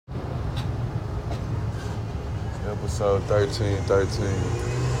Episode 1313.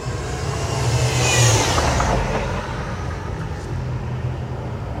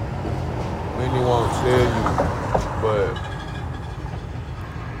 Many won't tell you, but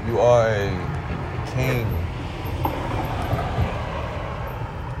you are a king.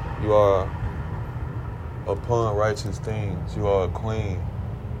 You are upon righteous things. You are a queen.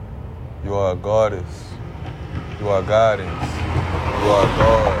 You are a goddess. You are guidance. You are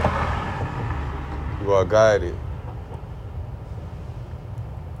God. You are guided.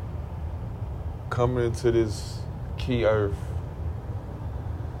 Coming into this key earth,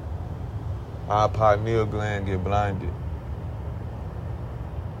 our pineal gland get blinded.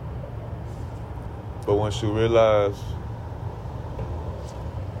 But once you realize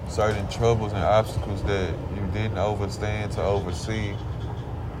certain troubles and obstacles that you didn't overstand to oversee,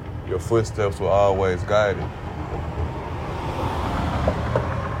 your footsteps were always guided.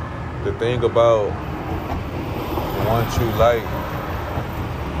 The thing about the one true light,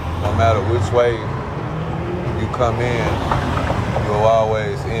 no matter which way you come in, you'll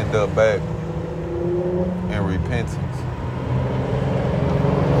always end up back in repentance.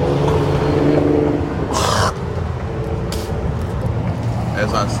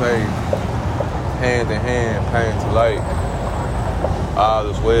 As I say, hand in hand, pain to light. All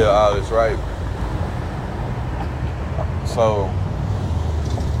is well, all is right. So,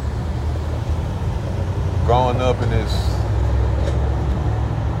 growing up in this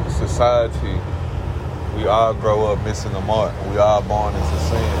society, we all grow up missing the mark. We all born into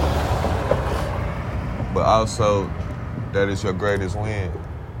sin. But also, that is your greatest win.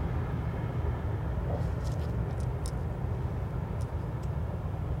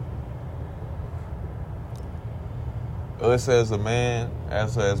 Us as a man,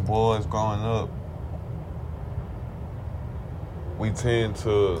 as boys growing up, we tend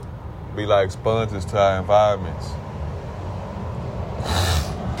to be like sponges to our environments.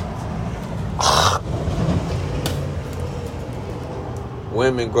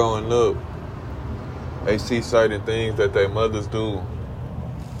 Women growing up, they see certain things that their mothers do.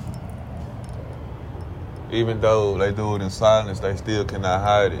 Even though they do it in silence, they still cannot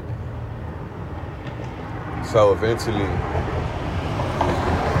hide it. So eventually, the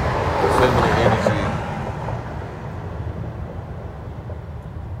feminine energy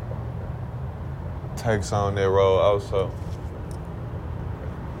takes on that role also.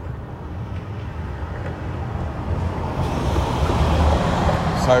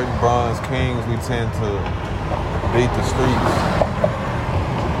 Certain bronze kings, we tend to beat the streets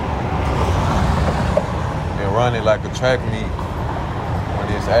and run it like a track meet when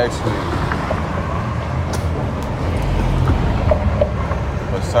it's actually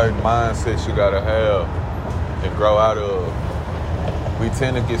certain mindsets you gotta have and grow out of. We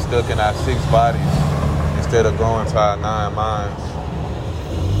tend to get stuck in our 6 bodies instead of growing to our 9 minds.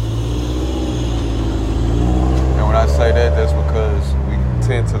 And when I say that, that's because we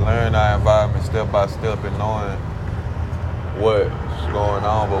tend to learn our environment step by step and knowing what's going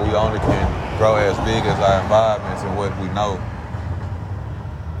on, but we only can grow as big as our environments and what we know.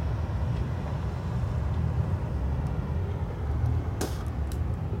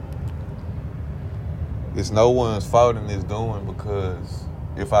 It's no one's fault in this doing, because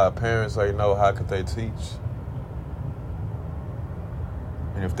if our parents ain't know, how could they teach?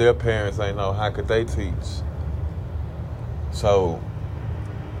 And if their parents ain't know, how could they teach? So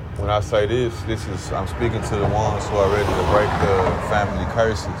when I say this is, I'm speaking to the ones who are ready to break the family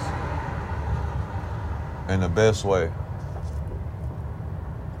curses in the best way.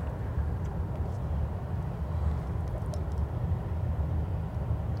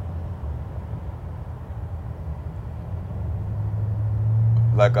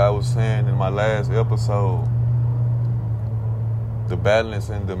 Like I was saying in my last episode, the balance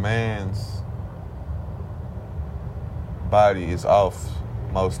and demands body is off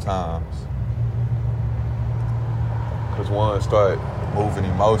most times. Because one start moving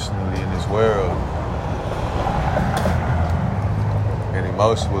emotionally in this world. And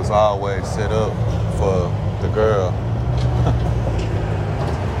emotion was always set up for the girl.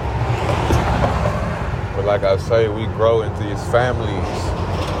 But like I say, we grow into these families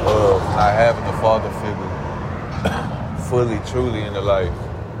of not having the father figure fully, truly in the life.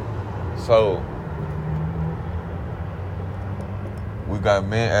 So we got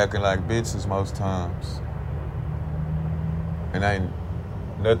men acting like bitches most times. And ain't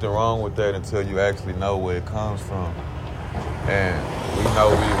nothing wrong with that until you actually know where it comes from. And we know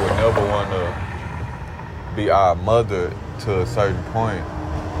we would never want to be our mother to a certain point.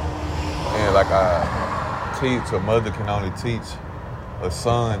 And like I teach, a mother can only teach a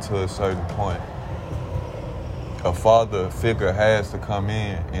son to a certain point. a father figure has to come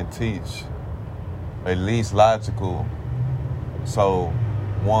in and teach, at least logical, so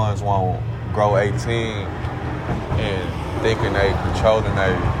ones won't grow 18 and thinking they controlling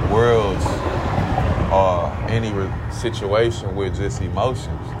their worlds or any situation with just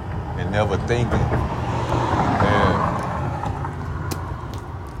emotions and never thinking. And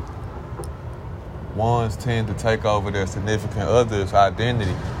ones tend to take over their significant other's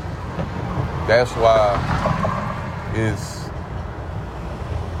identity. That's why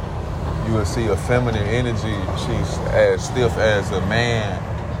you will see a feminine energy. She's as stiff as a man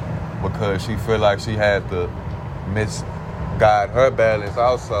because she feel like she had to misguide her balance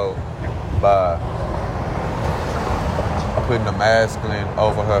also by putting the masculine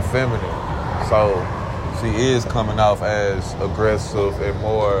over her feminine. So she is coming off as aggressive and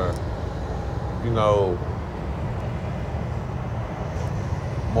more,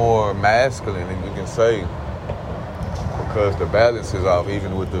 more masculine, and you can say, because the balance is off,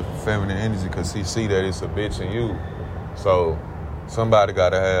 even with the feminine energy, because she see that it's a bitch in you. So somebody got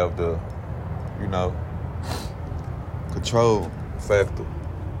to have the, control factor.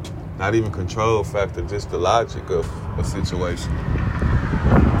 Not even control factor, just the logic of a situation.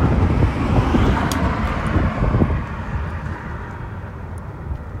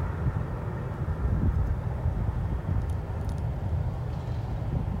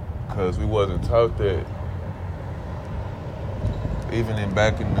 Because we wasn't taught that. Even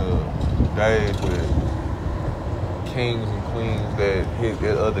back in the days with kings and queens that hit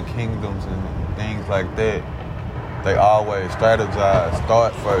other kingdoms and things like that, they always strategize,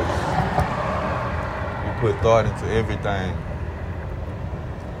 thought first. You put thought into everything.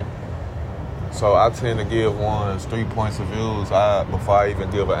 So I tend to give ones 3 points of views before I even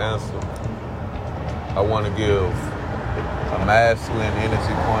give an answer. I want to give a masculine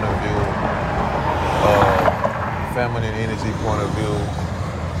energy point of view, feminine energy point of view,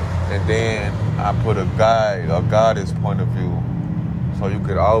 and then I put a guide, a goddess point of view, so you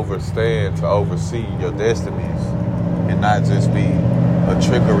could overstand to oversee your destinies and not just be a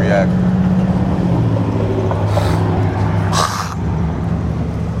trigger reactor.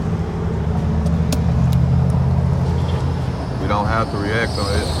 We don't have to react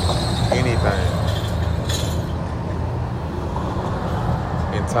on anything.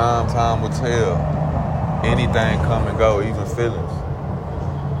 In time will tell. Anything come and go, even feelings.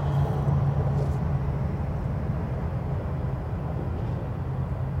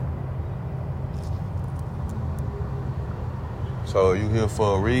 So you here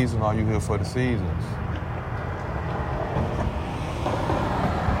for a reason or you here for the seasons?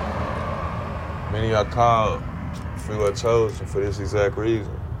 Many are called, few are chosen for this exact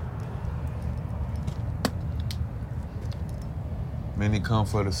reason. Many come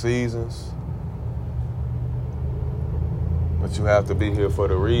for the seasons, but you have to be here for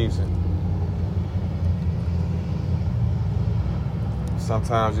the reason.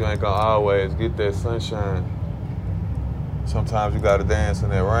 Sometimes you ain't gonna always get that sunshine. Sometimes you gotta dance in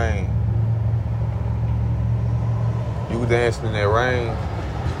that rain. You dancing in that rain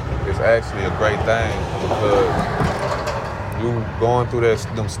is actually a great thing because you going through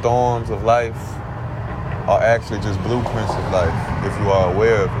them storms of life are actually just blueprints of life if you are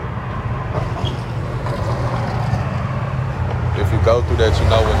aware of it. If you go through that, you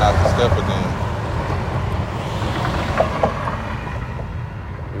know when not to step again.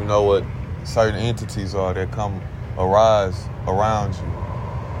 You know what certain entities are that arise around you.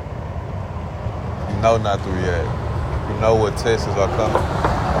 You know not to react. You know what tests are coming.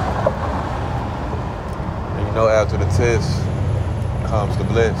 And you know after the test comes the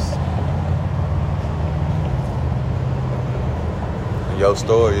bliss. And your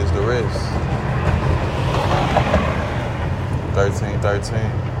story is the rest. 1313.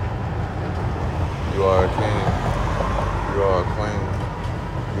 You are a king. You are a queen.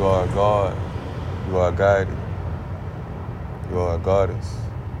 You are a god. You are guided. You are a goddess.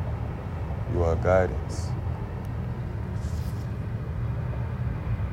 You are guidance.